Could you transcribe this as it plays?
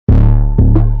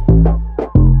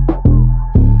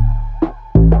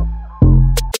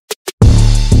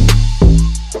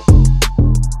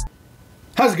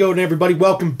going, everybody?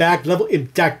 Welcome back.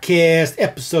 LevelMDiecast,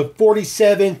 episode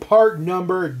 47, part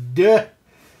number duh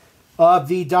of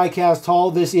the Diecast haul.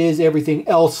 This is everything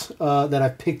else that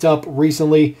I've picked up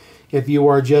recently. If you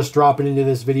are just dropping into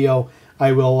this video,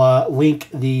 I will link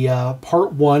the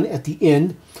part one at the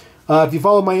end. If you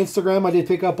follow my Instagram, I did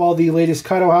pick up all the latest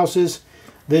Kaido houses.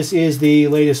 This is the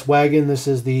latest wagon. This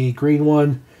is the green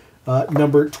one,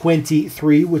 number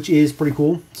 23, which is pretty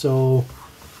cool. So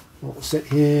we'll set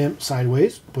him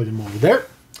sideways, put him over there.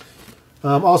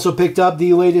 Also picked up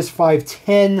the latest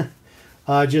 510,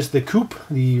 just the coupe,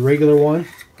 the regular one,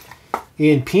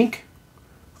 in pink.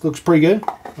 Looks pretty good.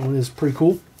 That one is pretty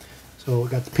cool. So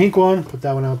got the pink one, put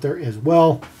that one out there as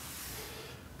well.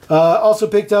 Also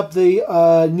picked up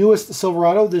the newest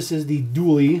Silverado. This is the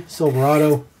dually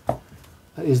Silverado.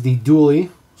 That is the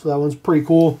dually. So that one's pretty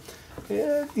cool.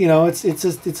 You know, it's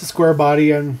a square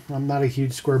body. I'm not a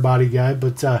huge square body guy,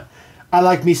 but I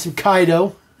like me some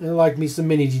Kaido, and I like me some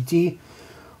Mini GT.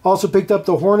 Also picked up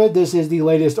the Hornet. This is the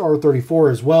latest R34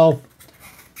 as well,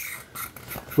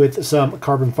 with some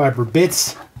carbon fiber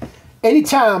bits.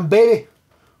 Anytime, baby.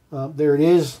 There it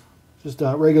is, just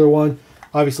a regular one.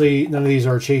 Obviously, none of these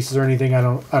are chases or anything. I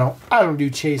don't do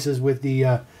chases with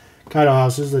the Kaido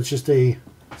houses. It's just a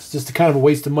kind of a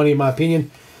waste of money in my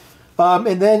opinion.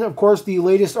 And then, of course, the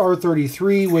latest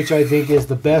R33, which I think is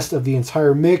the best of the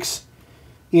entire mix,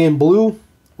 in blue,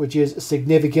 which is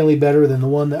significantly better than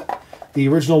the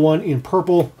original one in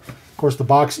purple. Of course, the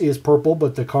box is purple,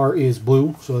 but the car is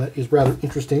blue, so that is rather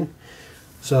interesting.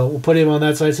 So we'll put him on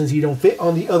that side since he don't fit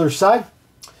on the other side.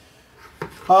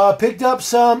 Picked up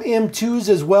some M2s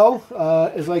as well,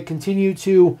 as I continue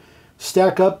to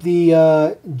stack up the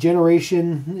adventurer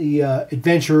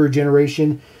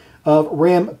generation of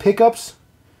Ram pickups.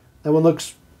 That one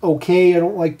looks okay. I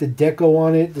don't like the deco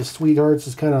on it. The Sweethearts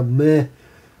is kind of meh,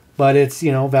 but it's,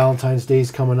 you know, Valentine's Day is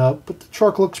coming up. But the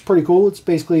truck looks pretty cool. It's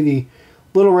basically the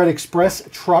Little Red Express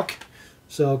truck.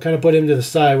 So kind of put him to the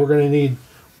side. We're going to need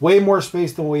way more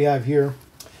space than we have here.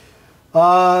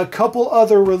 A couple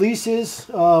other releases.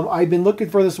 I've been looking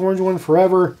for this orange one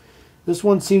forever. This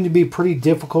one seemed to be pretty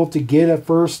difficult to get at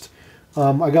first.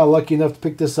 I got lucky enough to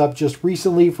pick this up just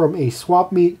recently from a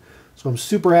swap meet, so I'm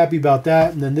super happy about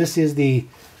that. And then this is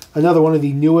another one of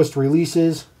the newest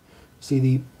releases. See,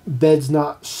 the bed's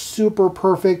not super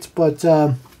perfect, but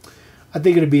I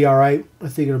think it'll be all right. I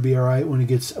think it'll be all right when it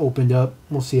gets opened up.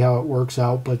 We'll see how it works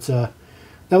out, but that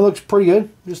looks pretty good.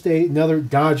 Just another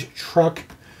Dodge truck.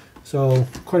 So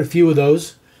quite a few of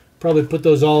those. Probably put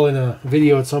those all in a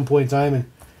video at some point in time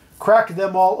and crack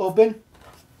them all open.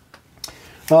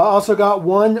 Also got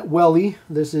one Welly.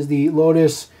 This is the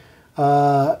Lotus.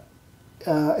 I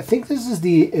think this is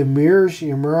the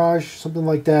Mirage, something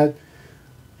like that.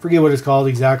 Forget what it's called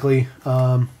exactly.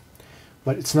 But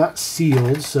it's not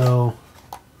sealed, so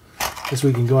I guess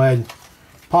we can go ahead and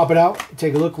pop it out.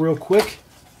 Take a look real quick.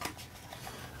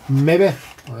 Maybe.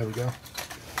 Oh, there we go.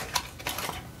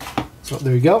 So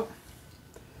there you go.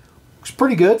 Looks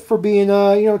pretty good for being,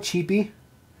 you know, cheapy.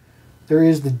 There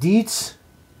is the Dietz.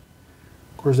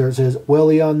 Of course, there it says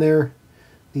Welly on there.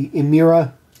 The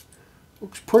Emira.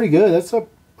 Looks pretty good.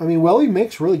 I mean, Welly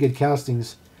makes really good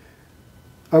castings.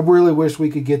 I really wish we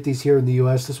could get these here in the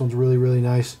U.S. This one's really, really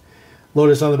nice.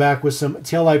 Lotus on the back with some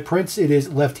taillight prints. It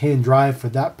is left-hand drive for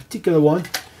that particular one.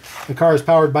 The car is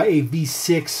powered by a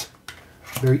V6.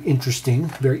 Very interesting.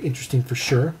 Very interesting for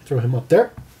sure. Throw him up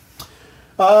there.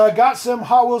 Got some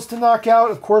Hot Wheels to knock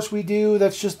out. Of course we do.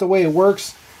 That's just the way it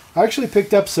works. I actually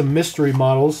picked up some mystery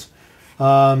models. So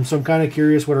I'm kind of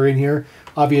curious what are in here.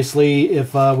 Obviously,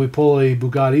 if we pull a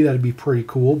Bugatti, that'd be pretty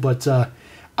cool. But I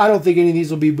don't think any of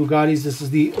these will be Bugattis. This is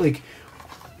the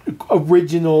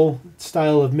original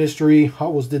style of mystery.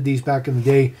 Hot Wheels did these back in the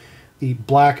day. The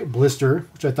black blister,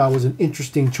 which I thought was an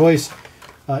interesting choice.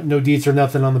 No deets or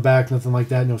nothing on the back, nothing like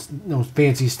that. No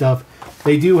fancy stuff.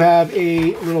 They do have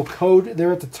a little code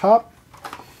there at the top.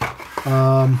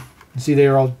 You see they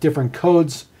are all different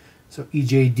codes. So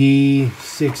EJD,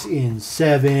 6 in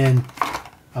 7,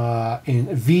 and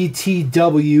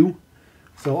VTW.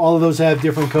 So all of those have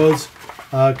different codes.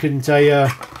 Couldn't tell you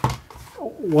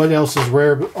what else is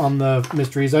rare on the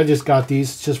mysteries. I just got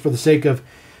these just for the sake of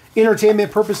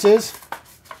entertainment purposes.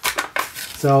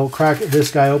 So crack this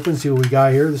guy open, see what we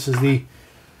got here. This is the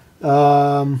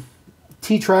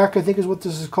T-Track, I think is what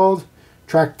this is called.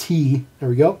 Track T, there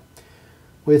we go.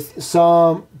 With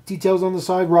some details on the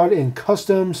side rod and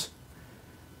customs.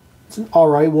 It's an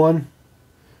alright one.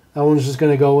 That one's just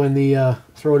going to go in the,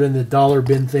 throw it in the dollar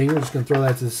bin thing. We're just going to throw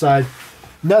that to the side.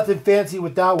 Nothing fancy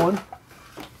with that one.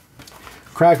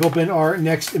 Crack open our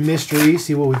next mystery,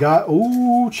 see what we got.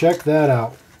 Ooh, check that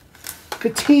out.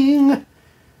 Ka-ting!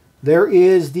 There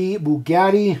is the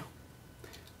Bugatti.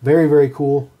 Very, very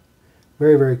cool.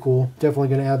 Very, very cool. Definitely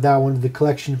going to add that one to the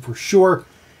collection for sure.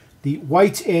 The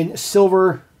white and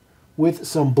silver with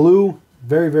some blue.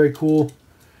 Very, very cool.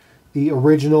 The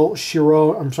original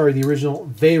the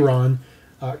original Veyron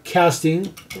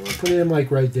casting. I'll put him like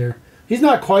right there. He's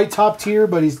not quite top tier,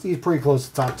 but he's pretty close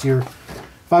to top tier.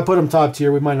 If I put him top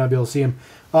tier, we might not be able to see him.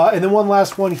 And then one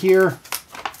last one here.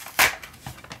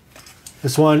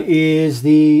 This one is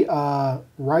the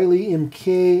Riley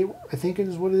MK, I think it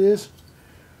is what it is.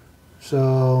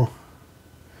 So,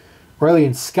 Riley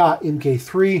and Scott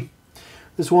MK3.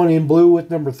 This one in blue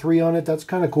with number 3 on it. That's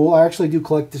kind of cool. I actually do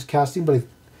collect this casting, but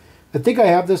I think I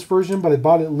have this version, but I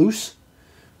bought it loose.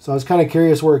 So I was kind of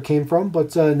curious where it came from,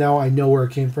 but now I know where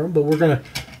it came from. But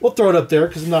we'll throw it up there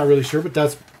because I'm not really sure, but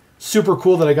that's super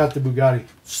cool that I got the Bugatti.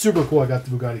 Super cool I got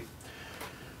the Bugatti.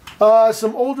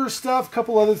 Some older stuff,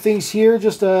 couple other things here.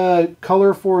 Just a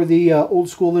color for the old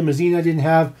school limousine I didn't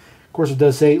have. Of course, it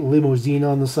does say limousine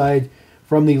on the side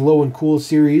from the Low and Cool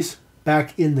series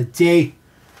back in the day.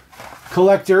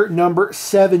 Collector number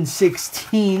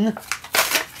 716.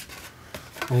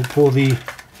 We'll pull the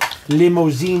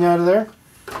limousine out of there.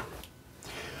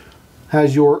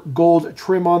 Has your gold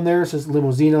trim on there. It says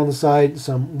limousine on the side.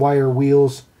 Some wire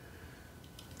wheels.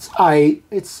 It's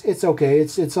okay.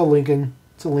 It's a Lincoln.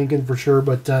 It's a Lincoln for sure,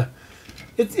 but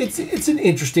it's an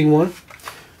interesting one.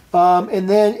 And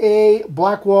then a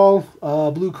Blackwall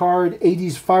blue card,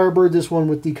 80s Firebird. This one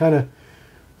with the kind of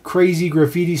crazy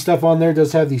graffiti stuff on there.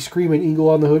 Does have the Screaming Eagle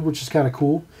on the hood, which is kind of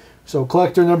cool. So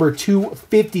collector number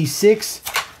 256.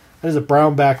 That is a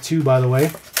brown back too, by the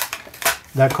way.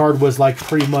 That card was like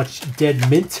pretty much dead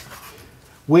mint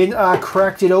when I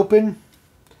cracked it open.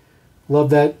 Love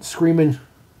that Screaming.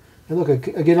 And look,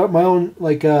 I get up my own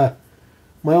like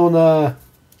my own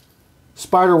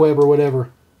spider web or whatever.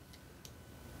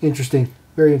 Interesting.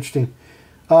 Very interesting.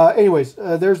 Anyways,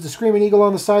 there's the Screaming Eagle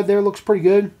on the side there. Looks pretty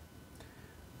good.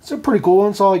 It's a pretty cool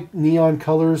one. It's all like neon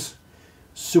colors.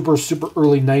 Super, super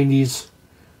early 90s.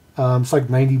 It's like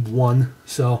 91.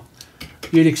 So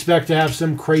you'd expect to have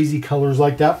some crazy colors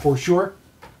like that for sure.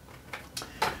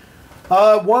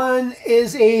 One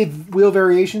is a wheel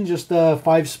variation. Just the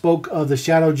 5-spoke of the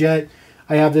Shadow Jet.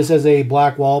 I have this as a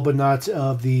Blackwall, but not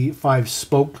of the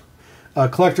 5-spoke.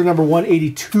 Collector number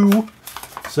 182.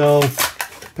 So,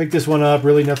 pick this one up.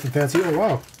 Really nothing fancy. Oh,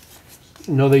 wow.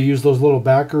 You know they used those little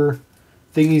backer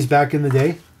thingies back in the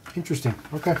day. Interesting.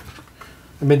 Okay.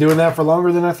 I've been doing that for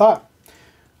longer than I thought.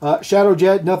 Shadow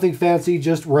Jet, nothing fancy,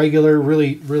 just regular.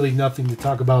 Really, really nothing to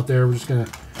talk about there. We're just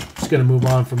gonna move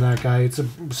on from that guy. It's a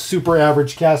super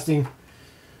average casting.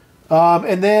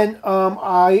 And then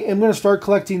I am going to start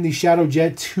collecting the Shadow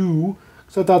Jet 2.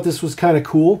 So I thought this was kind of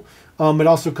cool. It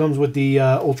also comes with the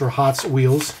Ultra Hots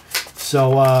wheels.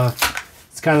 So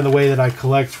it's kind of the way that I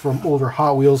collect from older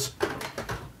Hot Wheels.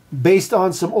 Based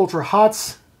on some Ultra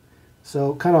Hots.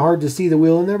 So kind of hard to see the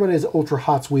wheel in there, but it is an Ultra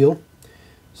Hots wheel.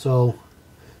 So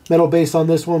metal based on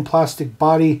this one. Plastic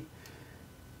body.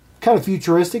 Kind of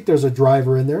futuristic. There's a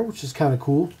driver in there, which is kind of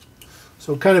cool.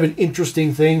 So kind of an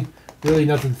interesting thing. Really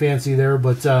nothing fancy there,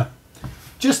 but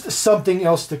just something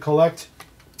else to collect.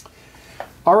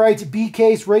 All right, B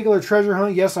case, regular treasure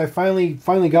hunt. Yes, I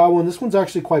finally got one. This one's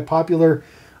actually quite popular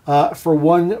for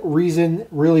one reason,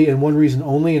 really, and one reason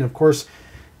only. And, of course,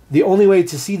 the only way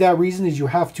to see that reason is you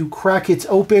have to crack it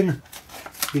open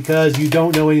because you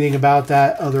don't know anything about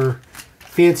that other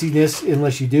fanciness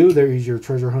unless you do. There is your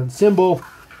treasure hunt symbol.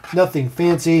 Nothing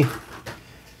fancy.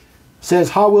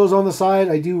 Says Hot Wheels on the side.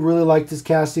 I do really like this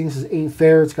casting. This ain't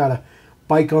fair. It's got a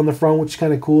bike on the front, which is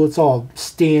kind of cool. It's all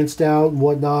stanced out and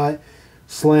whatnot.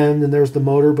 Slammed, and there's the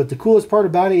motor. But the coolest part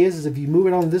about it is if you move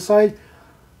it on this side,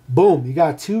 boom, you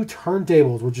got 2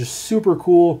 turntables, which is super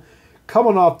cool.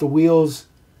 Coming off the wheels.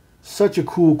 Such a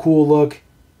cool look.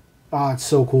 Ah, it's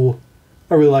so cool.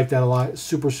 I really like that a lot.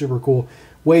 Super, super cool.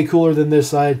 Way cooler than this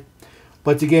side.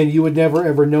 But again, you would never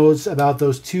ever notice about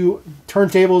those 2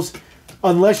 turntables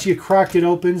unless you cracked it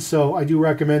open. So I do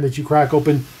recommend that you crack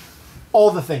open all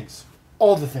the things.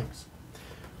 All the things.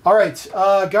 All right.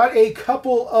 Got a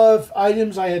couple of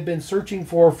items I have been searching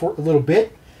for a little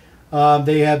bit.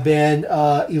 They have been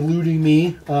eluding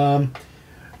me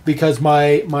because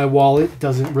my wallet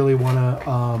doesn't really want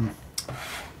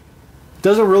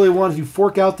to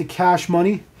fork out the cash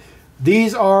money.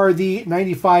 These are the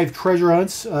 95 treasure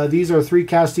hunts. These are 3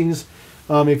 castings.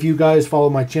 If you guys follow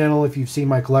my channel, if you've seen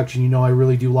my collection, you know I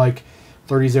really do like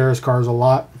 30s Eras cars a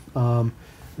lot.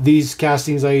 These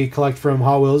castings I collect from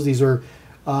Hot Wheels. These are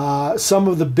some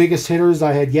of the biggest hitters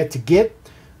I had yet to get.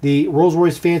 The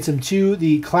Rolls-Royce Phantom 2,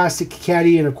 the Classic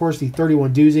Caddy, and of course the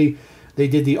 31 Doozy. They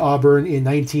did the Auburn in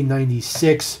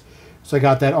 1996. So I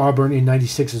got that Auburn in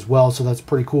 96 as well, so that's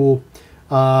pretty cool.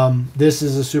 This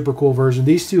is a super cool version.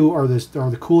 These two are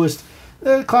the coolest.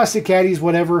 Classic Caddies,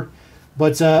 whatever.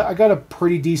 But I got a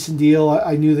pretty decent deal.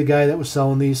 I knew the guy that was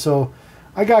selling these, so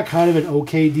I got kind of an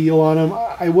okay deal on them.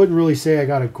 I wouldn't really say I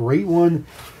got a great one,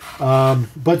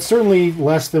 but certainly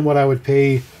less than what I would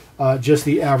pay just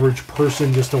the average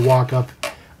person just to walk up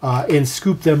and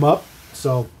scoop them up.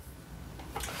 So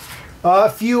a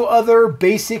few other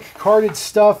basic carded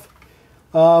stuff.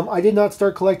 I did not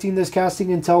start collecting this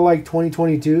casting until like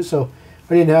 2022, so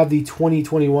I didn't have the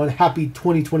 2021, happy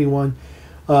 2021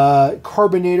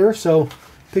 Carbonator, so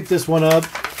picked this one up.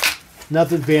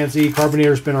 Nothing fancy.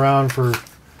 Carbonator's been around for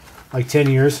like 10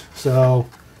 years, so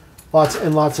lots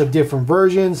and lots of different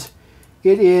versions.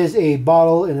 It is a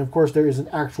bottle, and of course there is an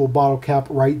actual bottle cap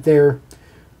right there.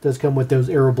 It does come with those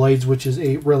arrow blades, which is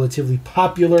a relatively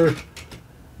popular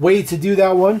way to do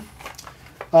that one.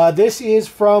 This is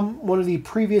from one of the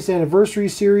previous anniversary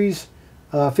series,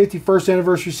 51st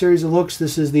anniversary series. It looks.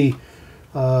 This is the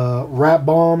Rat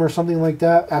Bomb or something like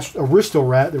that. Aristo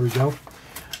Rat. There we go.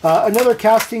 Another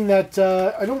casting that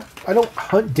I don't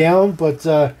hunt down, but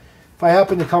if I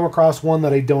happen to come across one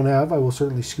that I don't have, I will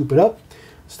certainly scoop it up.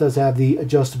 This does have the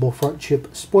adjustable front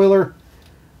chip spoiler.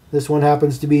 This one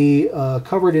happens to be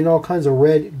covered in all kinds of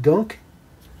red gunk.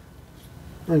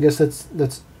 I guess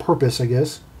that's purpose, I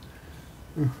guess.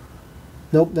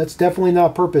 Nope, that's definitely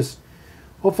not purpose.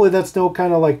 Hopefully that's no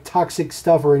kind of like toxic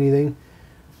stuff or anything.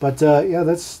 But yeah,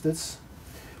 it's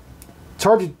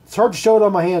hard to show it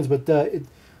on my hands, but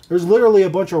there's literally a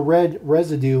bunch of red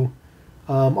residue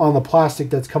on the plastic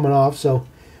that's coming off. So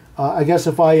I guess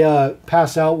if I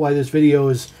pass out while this video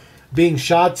is being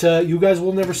shot, you guys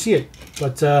will never see it.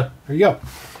 But there you go.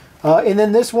 And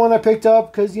then this one I picked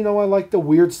up because, you know, I like the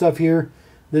weird stuff here.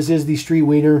 This is the Street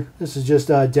Wiener. This is just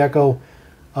deco.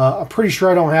 I'm pretty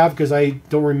sure I don't have, because I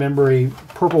don't remember, a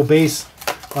purple base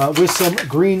with some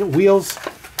green wheels.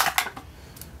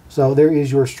 So there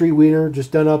is your Street Wiener,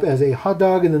 just done up as a hot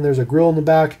dog, and then there's a grill in the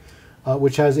back,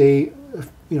 which has a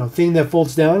thing that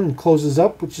folds down and closes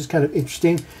up, which is kind of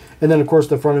interesting. And then of course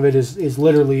the front of it is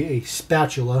literally a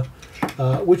spatula,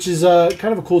 which is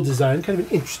kind of a cool design, kind of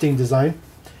an interesting design.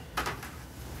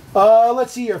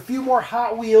 Let's see here, a few more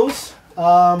Hot Wheels.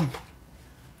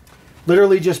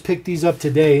 Literally just picked these up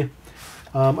today.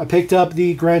 I picked up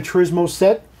the Gran Turismo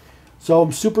set, so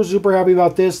I'm super happy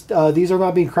about this. These are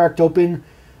not being cracked open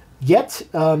yet.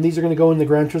 These are going to go in the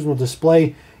Gran Turismo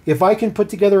display. If I can put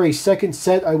together a second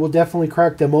set, I will definitely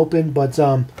crack them open, but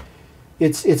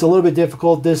it's a little bit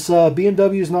difficult. This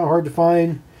BMW is not hard to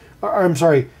find. I'm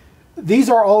sorry, these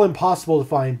are all impossible to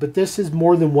find, but this is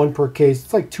more than one per case.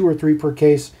 It's like 2 or 3 per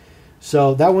case,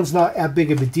 so that one's not that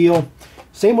big of a deal.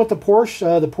 Same with the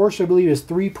Porsche. The Porsche, I believe, is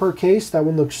 3 per case. That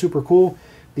one looks super cool.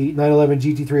 The 911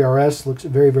 GT3 RS looks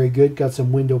very good. Got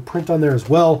some window print on there as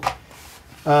well.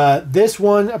 This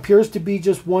one appears to be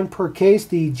just 1 per case.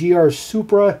 The GR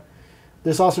Supra.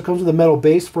 This also comes with a metal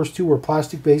base. First 2 were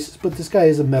plastic bases, but this guy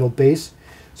is a metal base.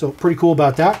 So pretty cool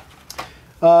about that.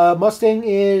 Mustang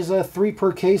is 3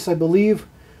 per case, I believe.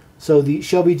 So the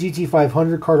Shelby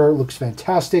GT500 card art looks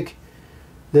fantastic.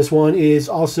 This one is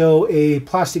also a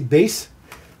plastic base.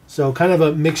 So kind of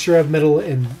a mixture of metal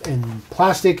and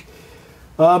plastic.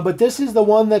 But this is the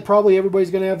one that probably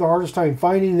everybody's going to have the hardest time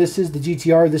finding. This is the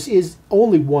GTR. This is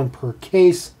only 1 per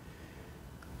case.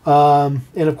 And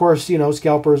of course,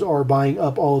 scalpers are buying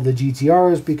up all of the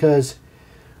GTRs because,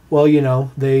 well,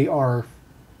 they are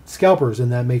scalpers, and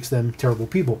that makes them terrible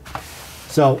people.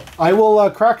 So I will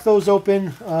crack those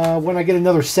open when I get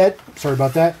another set. Sorry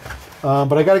about that.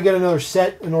 But I got to get another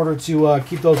set in order to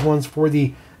keep those ones for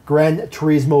the Gran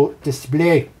Turismo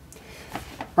display.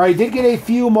 All right, did get a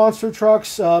few monster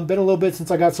trucks. Been a little bit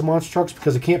since I got some monster trucks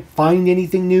because I can't find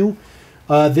anything new.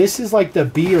 This is like the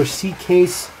B or C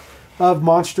case of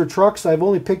monster trucks. I've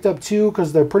only picked up 2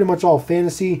 because they're pretty much all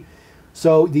fantasy.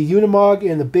 So the Unimog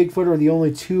and the Bigfoot are the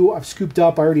only 2 I've scooped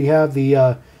up. I already have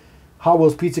the Hot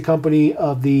Wheels Pizza Company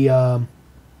of the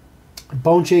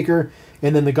Bone Shaker,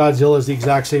 and then the Godzilla is the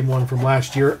exact same one from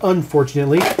last year,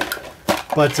 unfortunately.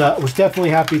 But I was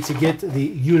definitely happy to get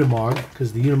the Unimog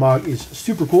because the Unimog is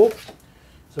super cool.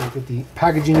 So we'll get the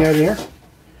packaging out of there.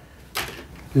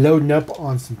 Loading up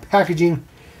on some packaging.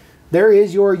 There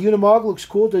is your Unimog. Looks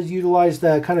cool. Does utilize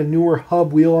that kind of newer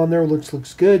hub wheel on there.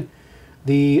 Looks good.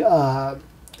 The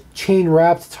chain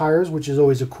wrapped tires, which is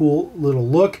always a cool little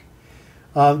look.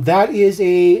 That is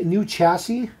a new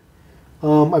chassis.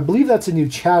 I believe that's a new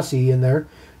chassis in there.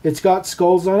 It's got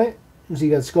skulls on it. So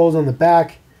you got skulls on the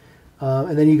back.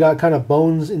 And then you got kind of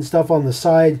bones and stuff on the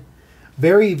side.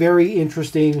 Very, very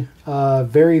interesting.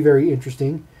 Very, very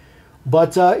interesting.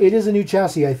 But it is a new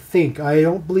chassis, I think. I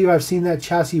don't believe I've seen that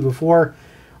chassis before.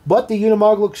 But the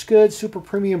Unimog looks good. Super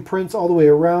premium prints all the way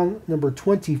around. Number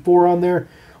 24 on there.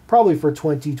 Probably for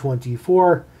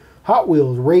 2024. Hot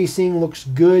Wheels Racing looks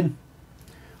good.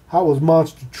 Hot Wheels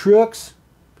Monster Trucks.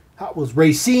 Hot Wheels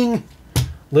Racing.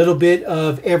 Little bit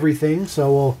of everything.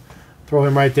 So we'll throw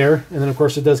him right there. And then, of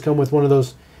course, it does come with one of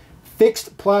those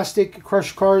fixed plastic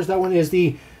crush cars. That one is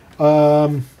the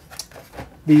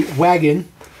wagon.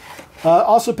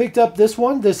 Also picked up this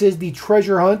one. This is the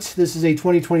Treasure Hunt. This is a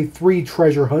 2023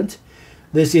 Treasure Hunt.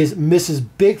 This is Mrs.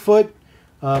 Bigfoot.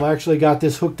 I actually got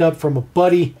this hooked up from a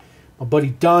buddy. My buddy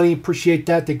Donnie. Appreciate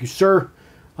that. Thank you, sir.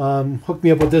 Hooked me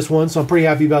up with this one, so I'm pretty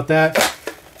happy about that.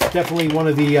 Definitely one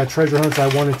of the treasure hunts I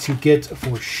wanted to get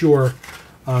for sure.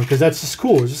 Because that's just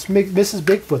cool. It's just Mrs.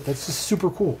 Bigfoot. That's just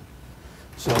super cool.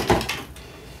 So,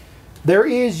 there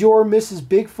is your Mrs.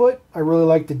 Bigfoot. I really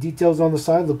like the details on the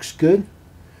side. Looks good.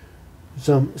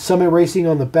 Some Summit Racing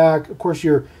on the back. Of course,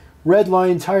 your red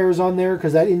line tires on there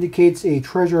because that indicates a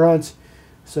treasure hunt.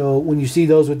 So when you see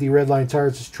those with the red line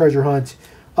tires, it's treasure hunt.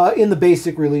 In the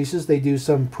basic releases, they do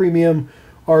some premium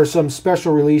or some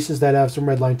special releases that have some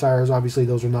red line tires. Obviously,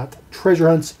 those are not treasure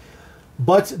hunts.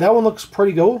 But that one looks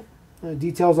pretty cool.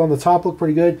 Details on the top look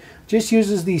pretty good. Just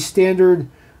uses the standard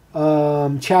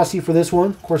chassis for this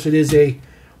one. Of course, it is a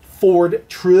Ford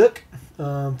truck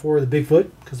for the Bigfoot,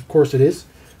 because of course it is.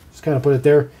 Just kind of put it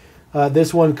there.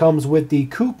 This one comes with the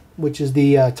coupe, which is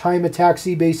the Time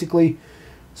Taxi, basically.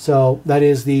 So that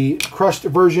is the crushed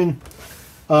version.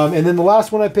 And then the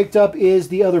last one I picked up is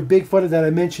the other Bigfoot that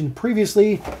I mentioned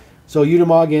previously. So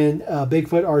Unimog and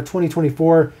Bigfoot are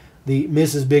 2024. The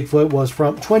Mrs. Bigfoot was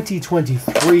from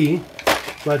 2023.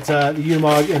 But the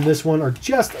Unimog and this one are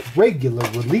just regular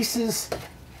releases.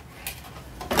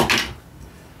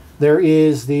 There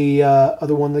is the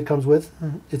other one that comes with.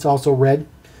 It's also red.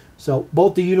 So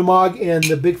both the Unimog and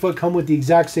the Bigfoot come with the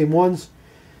exact same ones.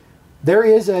 There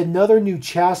is another new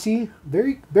chassis.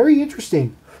 Very, very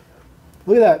interesting.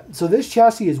 Look at that. So this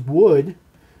chassis is wood.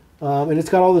 And it's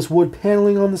got all this wood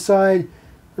paneling on the side.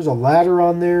 There's a ladder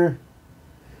on there.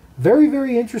 Very,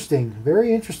 very interesting.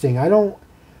 Very interesting. I don't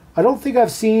think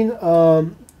I've seen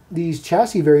these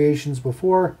chassis variations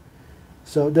before.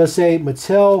 So it does say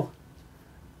Mattel.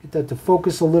 Get that to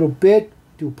focus a little bit.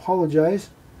 Do apologize.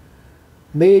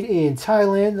 Made in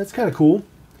Thailand. That's kind of cool.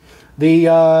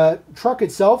 The truck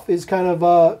itself is kind of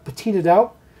patinaed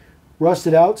out,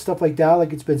 rusted out, stuff like that,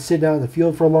 like it's been sitting out in the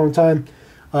field for a long time.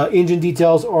 Engine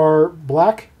details are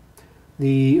black.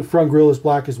 The front grille is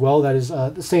black as well. That is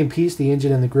the same piece. The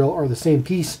engine and the grille are the same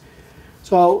piece.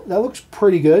 So that looks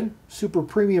pretty good. Super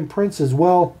premium prints as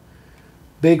well.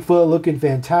 Bigfoot looking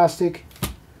fantastic.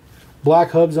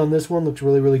 Black hubs on this one looks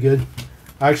really, really good.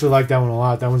 I actually like that one a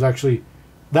lot. That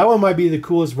one might be the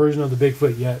coolest version of the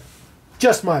Bigfoot yet.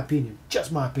 Just my opinion.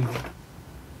 Just my opinion.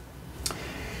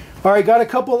 All right, got a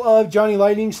couple of Johnny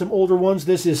Lightning, some older ones.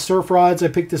 This is Surf Rods. I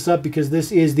picked this up because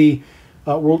this is the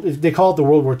they call it the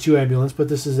World War II ambulance, but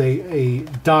this is a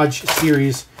Dodge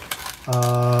series.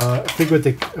 I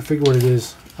forget what it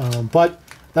is, but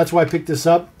that's why I picked this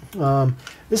up.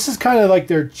 This is kind of like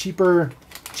their cheaper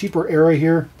era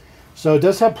here. So it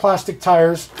does have plastic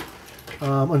tires.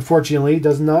 Unfortunately, it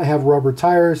does not have rubber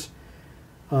tires.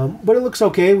 But it looks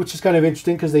okay, which is kind of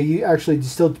interesting because they actually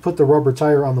still put the rubber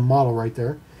tire on the model right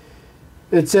there.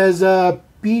 It says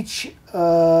Beach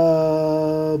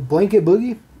Blanket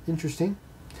Boogie. Interesting.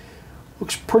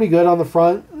 Looks pretty good on the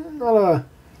front.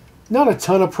 Not a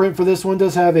ton of print for this one.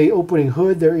 Does have a opening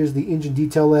hood. There is the engine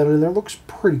detail letter in there. Looks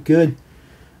pretty good.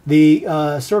 The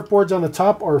surfboards on the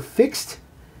top are fixed,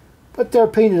 but they're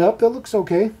painted up. That looks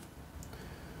okay.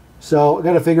 So I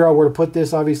got to figure out where to put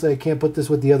this. Obviously, I can't put this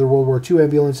with the other World War II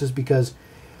ambulances because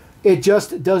it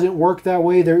just doesn't work that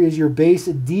way. There is your base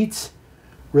deets.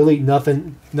 Really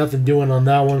nothing doing on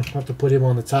that one. I'll have to put him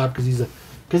on the top because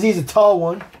he's a tall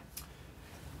one.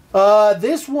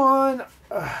 This one,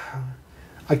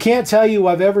 I can't tell you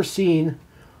I've ever seen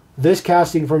this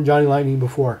casting from Johnny Lightning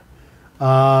before.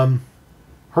 Heard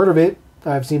of it.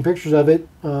 I've seen pictures of it,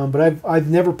 but I've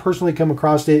never personally come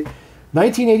across it.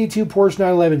 1982 Porsche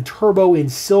 911 Turbo in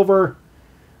silver.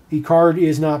 The card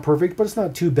is not perfect, but it's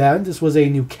not too bad. This was a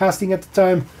new casting at the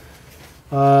time.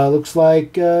 Looks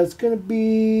like it's going to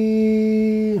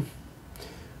be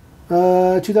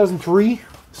 2003,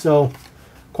 so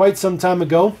quite some time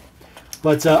ago.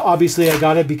 But obviously I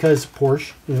got it because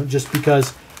Porsche, just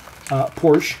because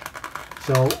Porsche.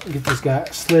 So get this guy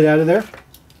slid out of there.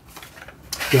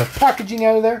 Get the packaging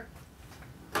out of there.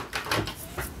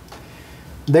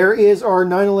 There is our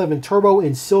 911 Turbo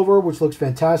in silver, which looks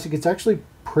fantastic. It's actually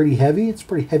pretty heavy. It's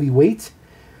pretty heavyweight.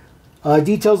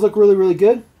 Details look really, really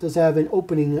good. Does have an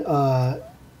opening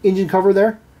engine cover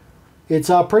there. It's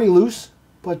pretty loose,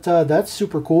 but that's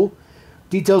super cool.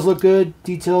 Details look good.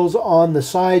 Details on the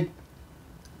side.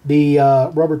 The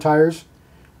rubber tires,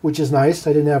 which is nice.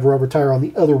 I didn't have a rubber tire on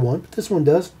the other one, but this one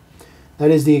does.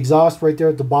 That is the exhaust right there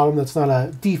at the bottom. That's not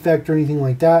a defect or anything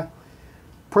like that.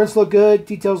 Prints look good.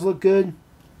 Details look good.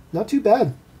 Not too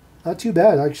bad. Not too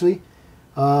bad, actually.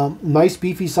 Nice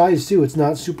beefy size, too. It's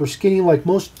not super skinny like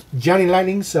most Johnny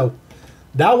Lightnings, so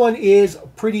that one is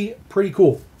pretty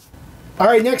cool. All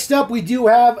right, next up, we do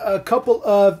have a couple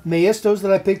of Maistos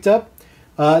that I picked up.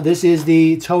 This is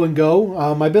the Tow and Go.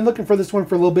 I've been looking for this one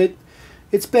for a little bit.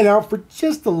 It's been out for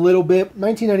just a little bit.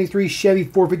 1993 Chevy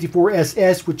 454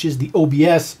 SS, which is the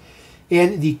OBS,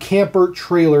 and the camper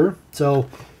trailer. So,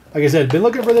 like I said, been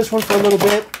looking for this one for a little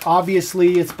bit.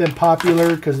 Obviously, it's been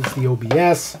popular because it's the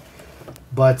OBS.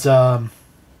 But, sorry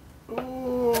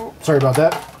about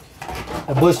that.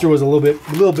 The blister was a little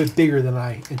bit bigger than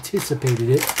I anticipated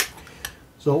it.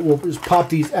 So we'll just pop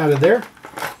these out of there.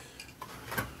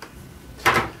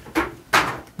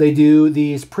 They do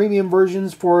these premium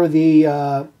versions for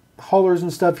the haulers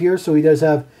and stuff here. So he does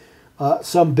have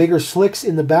some bigger slicks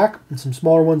in the back and some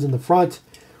smaller ones in the front.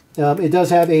 It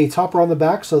does have a topper on the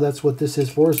back, so that's what this is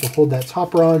for, is to hold that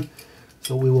topper on.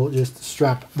 So we will just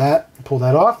strap that, pull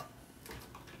that off.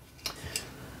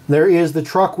 There is the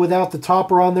truck without the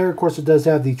topper on there. Of course, it does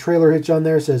have the trailer hitch on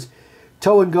there. It says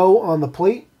Tow and Go on the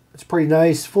plate. It's pretty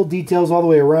nice. Full details all the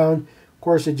way around. Of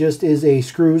course, it just is a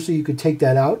screw, so you could take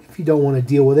that out if you don't want to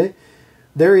deal with it.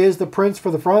 There is the prints for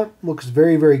the front. Looks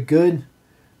very, very good.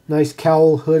 Nice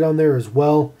cowl hood on there as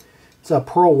well. It's a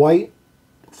pearl white.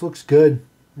 This looks good.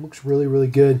 Looks really, really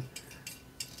good.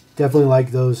 Definitely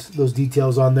like those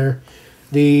details on there.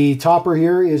 The topper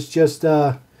here is just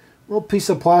a little piece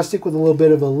of plastic with a little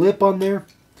bit of a lip on there.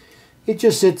 It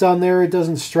just sits on there. It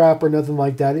doesn't strap or nothing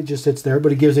like that. It just sits there,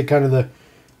 but it gives it kind of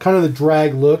the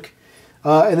drag look.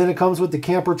 And then it comes with the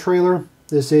camper trailer.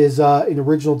 This is an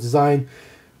original design,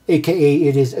 aka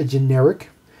it is a generic,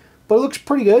 but it looks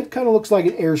pretty good. Kind of looks like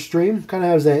an Airstream. Kind of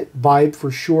has that vibe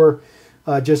for sure.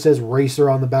 Just says Racer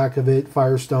on the back of it.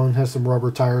 Firestone has some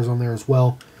rubber tires on there as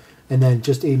well, and then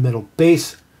just a metal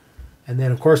base. And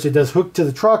then of course it does hook to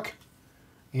the truck,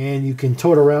 and you can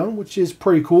tow it around, which is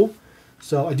pretty cool.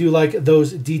 So I do like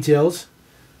those details.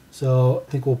 So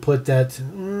I think we'll put that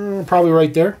probably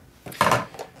right there.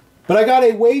 But I got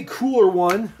a way cooler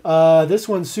one. This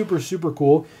one's super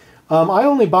cool. I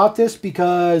only bought this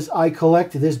because I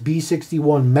collect this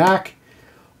B61 Mac.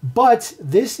 But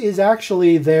this is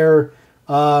actually their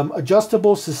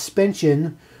adjustable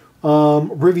suspension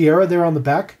Riviera there on the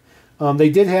back. They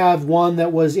did have one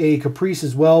that was a Caprice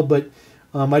as well, but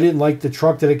I didn't like the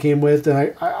truck that it came with.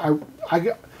 And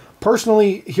I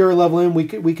personally, here at Level M, we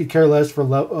could care less for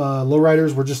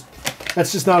lowriders.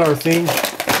 That's just not our thing.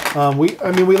 I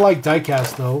mean, we like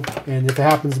Diecast though, and if it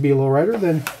happens to be a lowrider,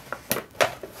 then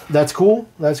that's cool.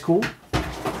 That's cool.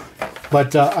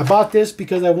 But I bought this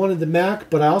because I wanted the Mac,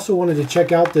 but I also wanted to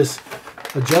check out this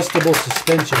adjustable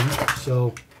suspension.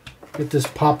 So get this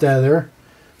popped out of there.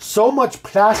 So much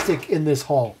plastic in this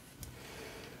haul.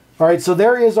 All right, so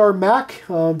there is our Mac.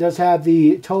 Does have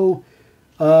the tow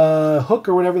hook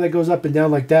or whatever that goes up and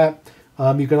down like that.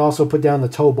 You can also put down the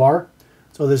tow bar.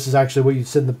 So this is actually what you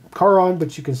set the car on,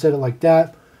 but you can set it like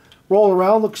that. Roll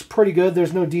around, looks pretty good.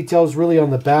 There's no details really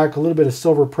on the back. A little bit of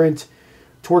silver print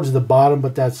towards the bottom,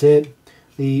 but that's it.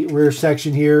 The rear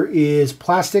section here is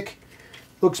plastic.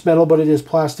 Looks metal, but it is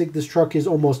plastic. This truck is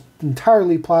almost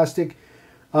entirely plastic,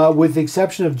 with the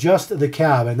exception of just the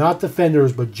cab, and not the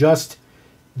fenders, but just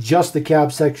the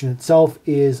cab section itself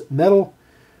is metal.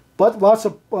 But lots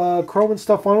of chrome and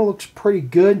stuff on it. Looks pretty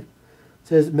good. It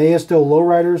says Maisto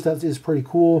Lowriders. That is pretty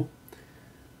cool.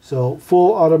 So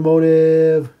full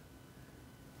automotive.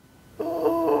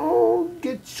 Oh,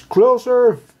 get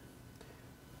closer.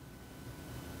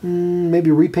 Maybe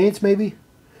repaints, maybe.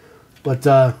 But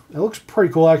it looks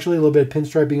pretty cool, actually. A little bit of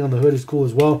pinstriping on the hood is cool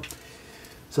as well.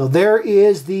 So there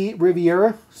is the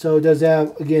Riviera. So it does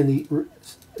have, again, the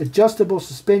adjustable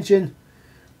suspension.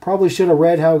 Probably should have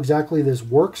read how exactly this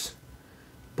works.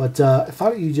 But I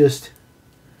thought you just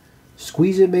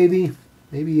squeeze it, maybe.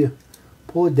 Maybe you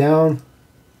pull it down.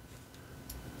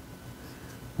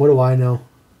 What do I know?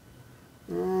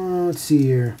 Let's see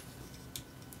here.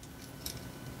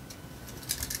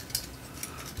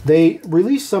 They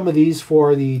released some of these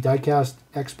for the Diecast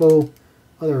Expo.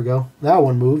 Oh, there we go. That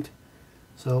one moved.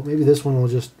 So maybe this one will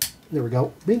just... There we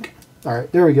go. Bink. All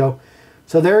right, there we go.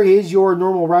 So there is your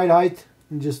normal ride height.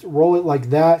 and just roll it like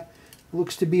that. It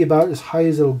looks to be about as high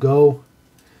as it'll go.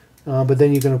 But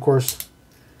then you can, of course,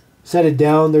 set it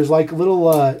down. There's like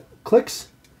little clicks.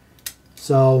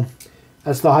 So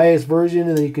that's the highest version.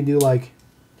 And then you can do like,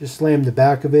 just slam the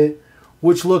back of it,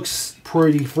 which looks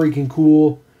pretty freaking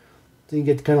cool. So you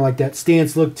get kind of like that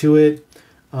stance look to it.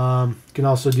 You can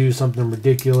also do something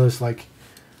ridiculous like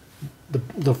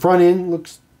the front end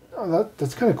looks,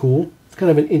 that's kind of cool. It's kind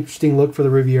of an interesting look for the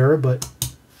Riviera, but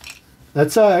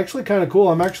that's actually kind of cool.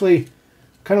 I'm actually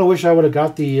kind of wish I would have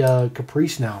got the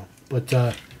Caprice now,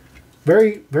 but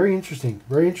very, very interesting.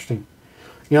 Very interesting.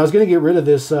 You know, I was going to get rid of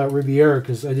this Riviera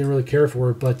because I didn't really care for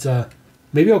it, but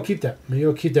maybe I'll keep that. Maybe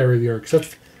I'll keep that Riviera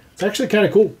because it's actually kind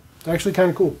of cool. It's actually kind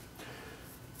of cool.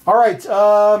 All right.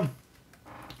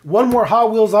 One more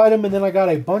Hot Wheels item, and then I got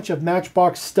a bunch of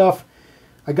Matchbox stuff.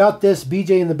 I got this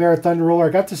BJ and the Bear Thunder Roller. I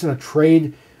got this in a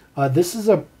trade. This is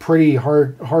a pretty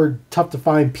hard, tough to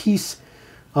find piece.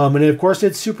 And of course,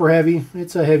 it's super heavy.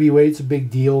 It's a heavyweight. It's a big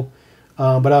deal.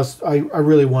 But I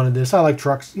really wanted this. I like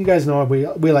trucks. You guys know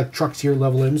we like trucks here at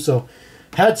Level M, so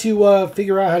had to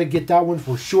figure out how to get that one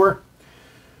for sure.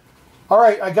 All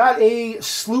right, I got a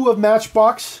slew of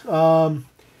Matchbox.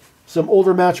 Some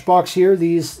older Matchbox here.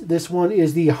 This one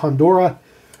is the Honduras.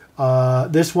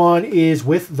 This one is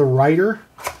with the rider.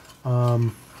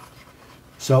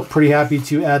 So pretty happy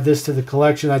to add this to the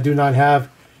collection. I do not have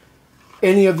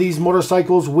any of these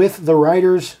motorcycles with the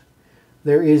riders.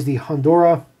 There is the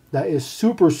Honduras. That is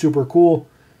super, super cool.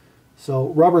 So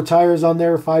rubber tires on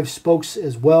there, 5 spokes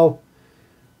as well.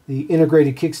 The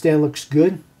integrated kickstand looks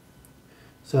good.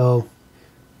 So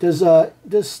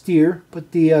does steer,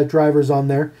 but the driver's on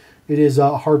there. It is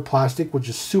hard plastic, which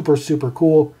is super, super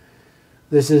cool.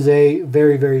 This is a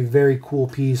very, very, very cool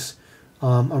piece.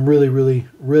 I'm really, really,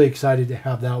 really excited to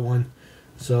have that one.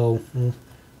 So we'll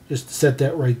just set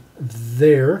that right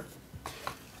there.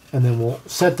 And then we'll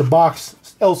set the box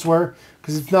elsewhere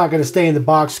because it's not going to stay in the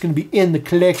box. It's going to be in the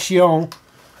collection.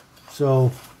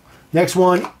 So next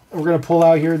one we're going to pull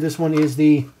out here. This one is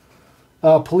the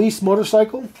police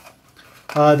motorcycle.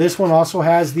 This one also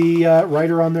has the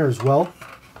rider on there as well.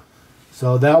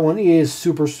 So that one is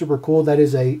super, super cool. That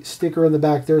is a sticker on the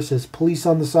back there. It says police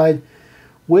on the side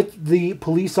with the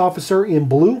police officer in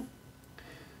blue.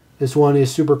 This one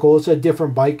is super cool. It's a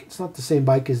different bike. It's not the same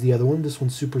bike as the other one. This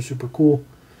one's super, super cool.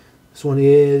 This one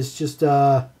is just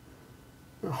hard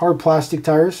plastic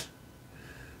tires.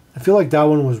 I feel like that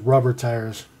one was rubber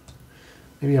tires.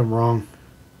 Maybe I'm wrong.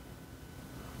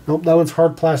 Nope, that one's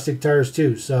hard plastic tires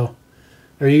too. So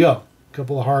there you go. A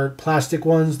couple of hard plastic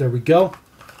ones. There we go.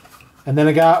 And then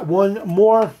I got one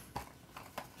more.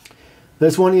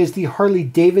 This one is the Harley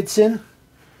Davidson.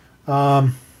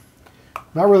 Not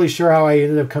really sure how I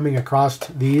ended up coming across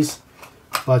these,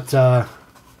 but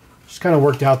just kind of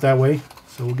worked out that way.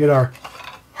 So we'll get our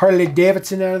Harley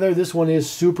Davidson out of there. This one is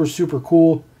super, super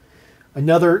cool.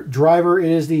 Another driver. It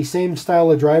is the same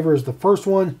style of driver as the first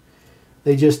one.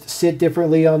 They just sit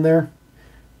differently on there.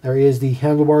 There is the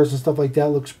handlebars and stuff like that.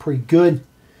 Looks pretty good.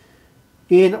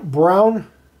 In brown,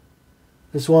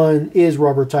 this one is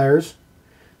rubber tires.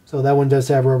 So that one does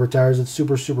have rubber tires. It's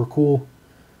super, super cool.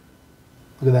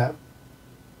 Look at that.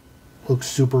 Looks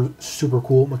super, super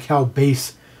cool. Macau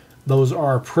base. Those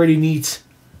are pretty neat.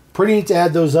 Pretty neat to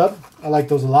add those up. I like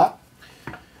those a lot.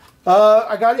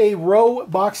 I got a row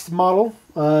boxed model.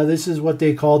 This is what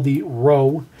they call the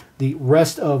row, the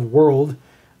rest of world.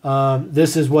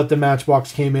 This is what the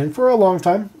Matchbox came in for a long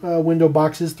time. Window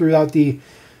boxes throughout the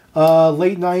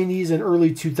late 90s and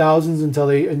early 2000s until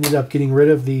they ended up getting rid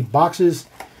of the boxes.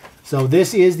 So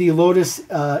this is the Lotus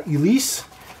Elise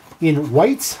in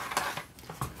white,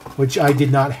 which I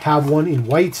did not have one in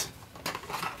white.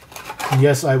 And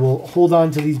yes, I will hold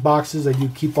on to these boxes. I do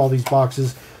keep all these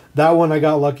boxes. That one I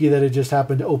got lucky that it just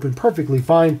happened to open perfectly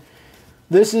fine.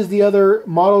 This is the other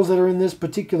models that are in this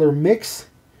particular mix.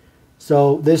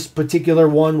 So this particular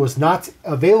one was not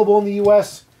available in the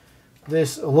US.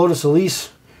 This Lotus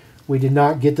Elise, we did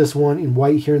not get this one in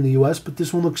white here in the US, but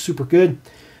this one looks super good.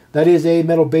 That is a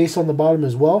metal base on the bottom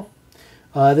as well.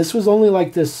 This was only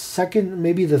like the second,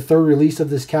 maybe the third release of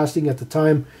this casting at the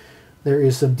time. There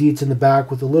is some deets in the back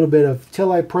with a little bit of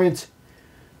taillight print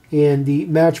and the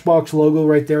Matchbox logo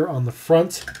right there on the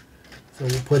front. So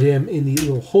we'll put him in the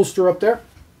little holster up there.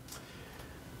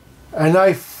 And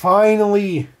I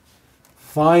finally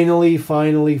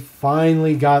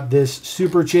got this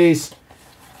Super Chase.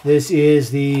 This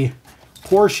is the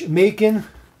Porsche Macan.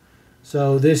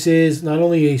 So this is not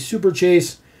only a Super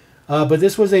Chase, but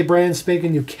this was a brand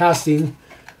spanking new casting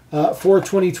for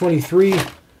 2023.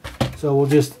 So we'll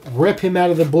just rip him out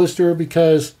of the blister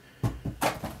because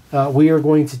We are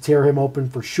going to tear him open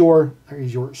for sure. There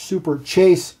is your Super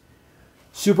Chase.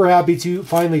 Super happy to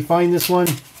finally find this one.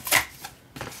 So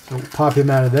we'll pop him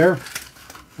out of there.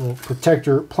 Little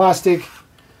protector plastic.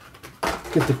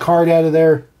 Get the card out of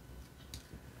there.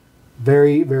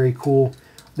 Very, very cool.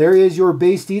 There is your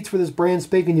base deets for this brand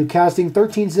spanking new casting.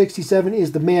 1367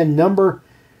 is the man number.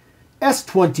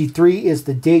 S23 is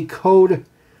the day code.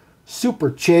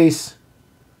 Super Chase.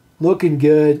 Looking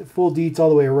good. Full deets all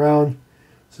the way around.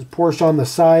 This is Porsche on the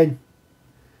side.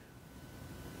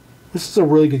 This is a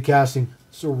really good casting.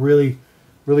 It's a really,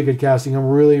 really good casting. I'm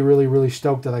really, really, really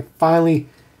stoked that I finally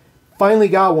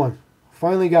got one.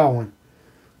 Finally got one.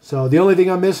 So the only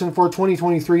thing I'm missing for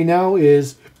 2023 now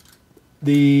is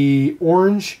the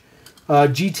orange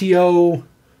GTO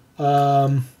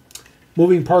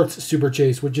moving parts Super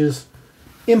Chase, which is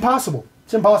impossible.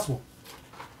 It's impossible.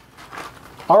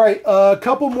 All right, a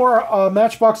couple more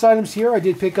Matchbox items here. I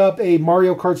did pick up a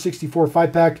Mario Kart 64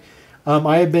 5-pack.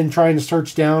 I have been trying to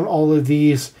search down all of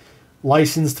these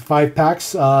licensed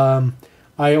 5-packs. I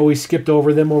always skipped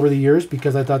over them over the years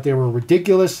because I thought they were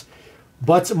ridiculous.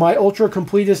 But my Ultra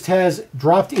Completist has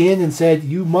dropped in and said,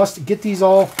 you must get these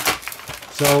all.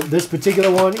 So this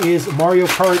particular one is Mario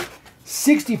Kart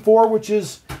 64, which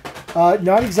is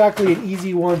not exactly an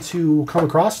easy one to come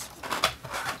across.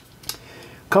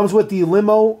 Comes with the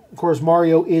limo. Of course,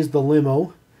 Mario is the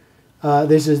limo.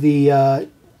 This is the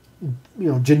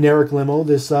generic limo.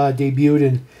 This debuted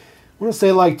in, I want to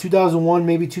say like 2001,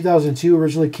 maybe 2002.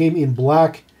 Originally came in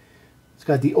black. It's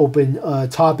got the open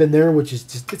top in there, which is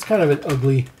just, it's kind of an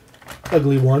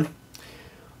ugly one.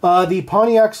 The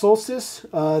Pontiac Solstice.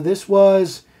 This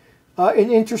was an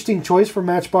interesting choice for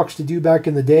Matchbox to do back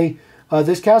in the day.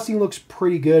 This casting looks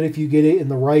pretty good if you get it in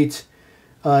the right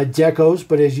decos,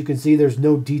 but as you can see, there's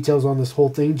no details on this whole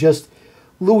thing. Just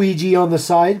Luigi on the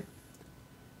side.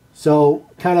 So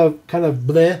kind of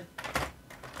bleh.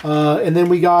 And then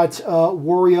we got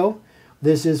Wario.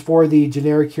 This is for the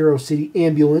generic Hero City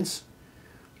ambulance,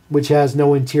 which has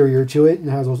no interior to it and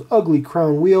has those ugly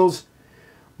crown wheels.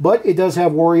 But it does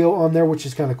have Wario on there, which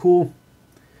is kind of cool.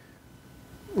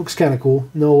 Looks kind of cool.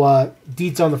 No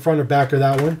deets on the front or back of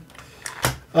that one.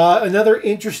 Another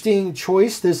interesting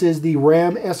choice. This is the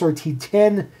Ram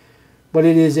SRT-10, but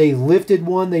it is a lifted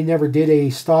one. They never did a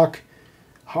stock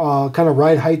kind of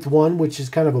ride height one, which is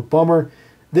kind of a bummer.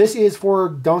 This is for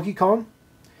Donkey Kong.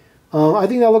 I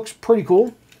think that looks pretty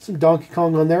cool. Some Donkey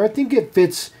Kong on there. I think it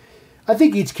fits. I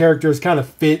think each character has kind of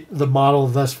fit the model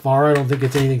thus far. I don't think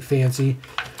it's anything fancy.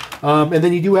 And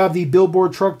then you do have the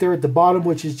billboard truck there at the bottom,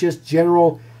 which is just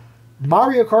general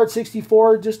Mario Kart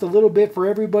 64, just a little bit for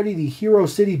everybody. The Hero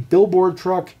City billboard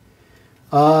truck.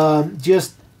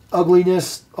 Just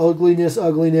ugliness, ugliness,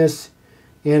 ugliness.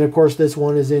 And of course, this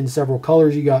one is in several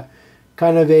colors. You got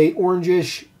kind of a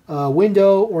orangish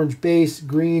window, orange base,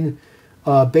 green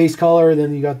base color.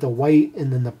 Then you got the white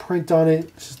and then the print on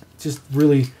it. It's just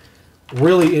really,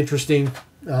 really interesting.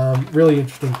 Really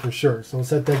interesting for sure. So we'll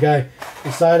set that guy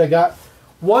aside. I got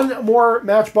one more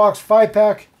Matchbox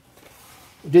 5-pack.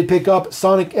 Did pick up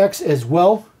Sonic X as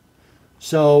well.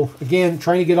 So again,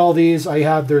 trying to get all these. I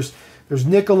have there's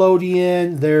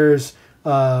Nickelodeon, there's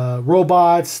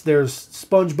Robots, there's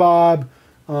SpongeBob,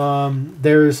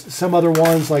 there's some other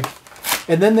ones like,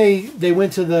 and then they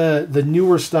went to the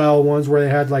newer style ones where they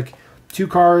had like 2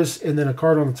 cars and then a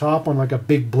card on the top on like a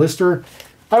big blister.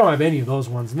 I don't have any of those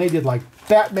ones, and they did like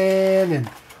Batman and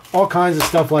all kinds of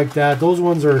stuff like that. Those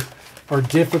ones are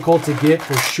difficult to get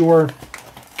for sure.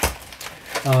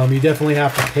 You definitely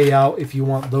have to pay out if you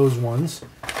want those ones.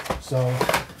 So,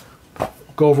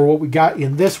 go over what we got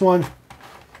in this one.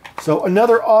 So,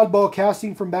 another oddball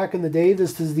casting from back in the day.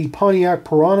 This is the Pontiac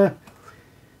Piranha.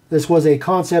 This was a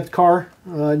concept car.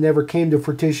 Never came to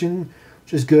fruition,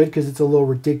 which is good because it's a little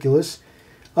ridiculous.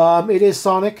 It is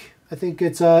Sonic. I think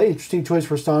it's an interesting choice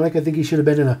for Sonic. I think he should have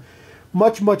been in a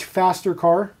much, much faster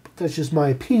car. But that's just my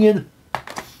opinion.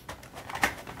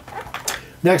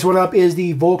 Next one up is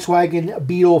the Volkswagen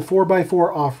Beetle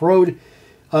 4x4 Off-Road.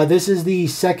 This is the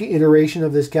second iteration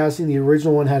of this casting. The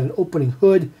original one had an opening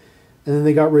hood, and then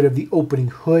they got rid of the opening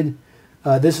hood.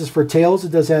 This is for Tails.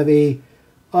 It does have a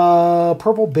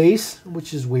purple base,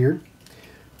 which is weird.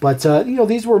 But,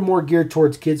 these were more geared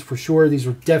towards kids for sure. These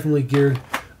were definitely geared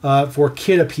for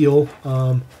kid appeal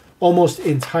almost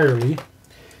entirely.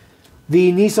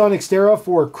 The Nissan Xterra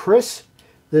for Chris.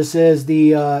 This is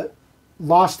the...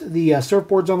 lost the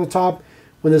surfboards on the top.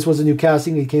 When this was a new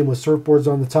casting, it came with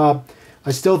surfboards on the top.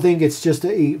 I still think it's just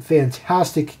a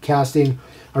fantastic casting.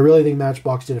 I really think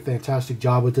Matchbox did a fantastic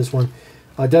job with this one.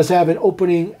 It does have an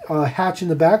opening hatch in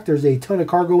the back. There's a ton of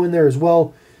cargo in there as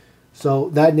well. So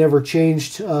that never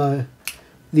changed.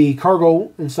 The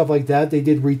cargo and stuff like that, they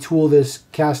did retool this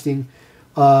casting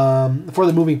for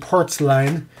the moving parts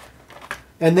line.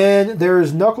 And then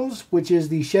there's Knuckles, which is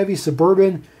the Chevy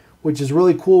Suburban, which is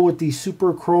really cool with the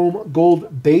super chrome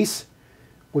gold base,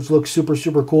 which looks super,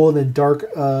 super cool. And then dark,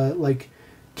 like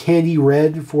candy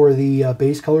red for the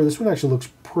base color. This one actually looks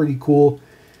pretty cool.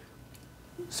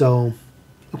 So,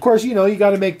 of course, you know, you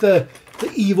got to make the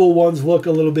evil ones look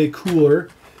a little bit cooler.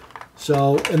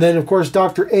 So, and then, of course,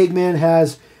 Dr. Eggman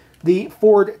has the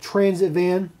Ford Transit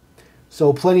van.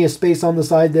 So, plenty of space on the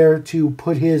side there to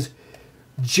put his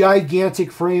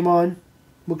gigantic frame on.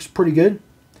 Looks pretty good.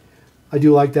 I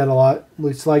do like that a lot.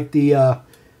 Looks like the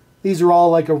these are all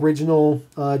like original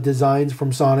designs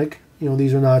from Sonic. You know,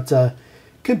 these are not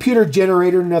computer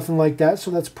generated, nothing like that. So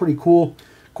that's pretty cool.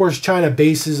 Of course, China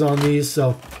bases on these.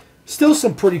 So still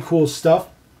some pretty cool stuff.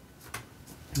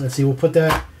 Let's see. We'll put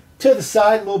that to the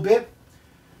side a little bit.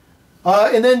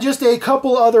 And then just a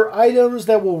couple other items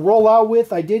that we'll roll out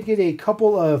with. I did get a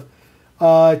couple of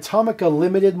Tomica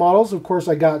limited models. Of course,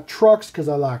 I got trucks because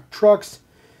I like trucks.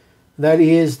 That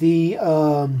is the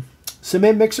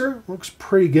cement mixer. Looks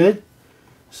pretty good.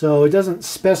 So it doesn't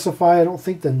specify, I don't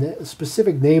think, the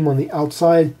specific name on the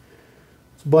outside.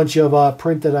 It's a bunch of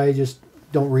print that I just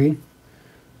don't read.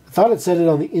 I thought it said it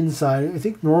on the inside. I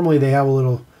think normally they have a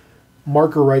little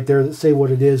marker right there that say what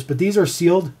it is. But these are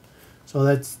sealed. So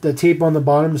that's the tape on the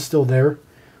bottom is still there.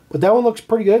 But that one looks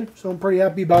pretty good. So I'm pretty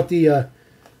happy about the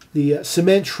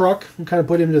cement truck. I'm kind of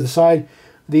put him to the side.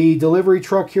 The delivery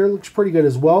truck here looks pretty good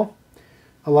as well.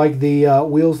 I like the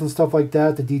wheels and stuff like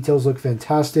that. The details look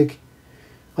fantastic.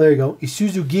 Oh, there you go.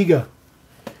 Isuzu Giga.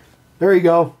 There you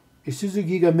go. Isuzu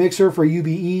Giga mixer for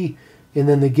UBE. And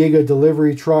then the Giga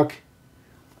delivery truck.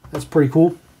 That's pretty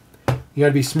cool. You got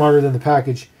to be smarter than the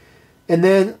package. And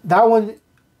then that one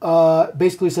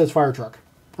basically says fire truck.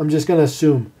 I'm just going to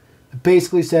assume. It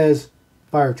basically says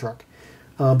fire truck.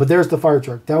 But there's the fire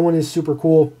truck. That one is super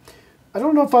cool. I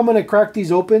don't know if I'm going to crack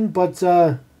these open, but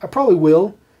I probably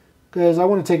will. Because I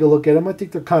want to take a look at them. I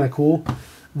think they're kind of cool.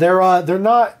 They're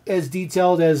not as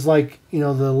detailed as, like, you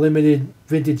know, the limited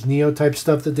vintage Neo type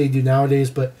stuff that they do nowadays,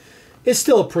 but it's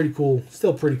still a pretty cool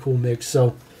mix.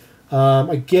 So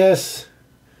I guess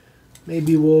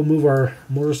maybe we'll move our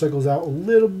motorcycles out a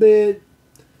little bit.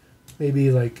 Maybe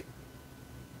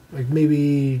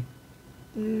maybe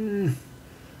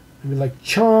like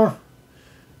Cha.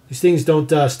 These things don't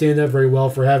stand up very well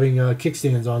for having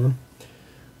kickstands on them.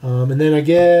 And then I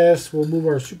guess we'll move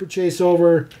our Super Chase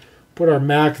over, put our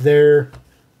Mac there,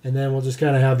 and then we'll just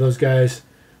kind of have those guys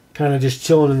kind of just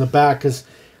chilling in the back because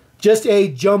just a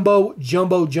jumbo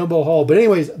haul. But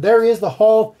anyways, there is the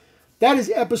haul. That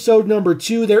is episode number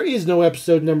 2. There is no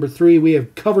episode number 3. We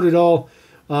have covered it all.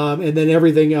 And then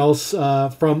everything else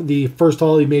from the first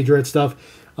holiday majorette stuff,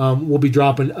 we'll be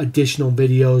dropping additional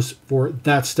videos for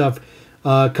that stuff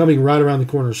coming right around the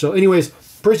corner. So anyways,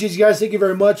 appreciate you guys. Thank you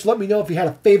very much. Let me know if you had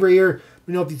a favorite here. Let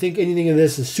me know if you think anything of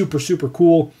this is super, super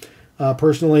cool.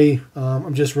 Personally,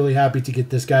 I'm just really happy to get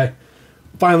this guy.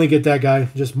 Finally get that guy.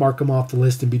 Just mark him off the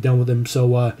list and be done with him.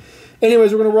 So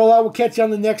anyways, we're going to roll out. We'll catch you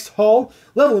on the next haul.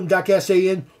 LevelMDiecast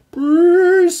saying,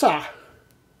 peace out.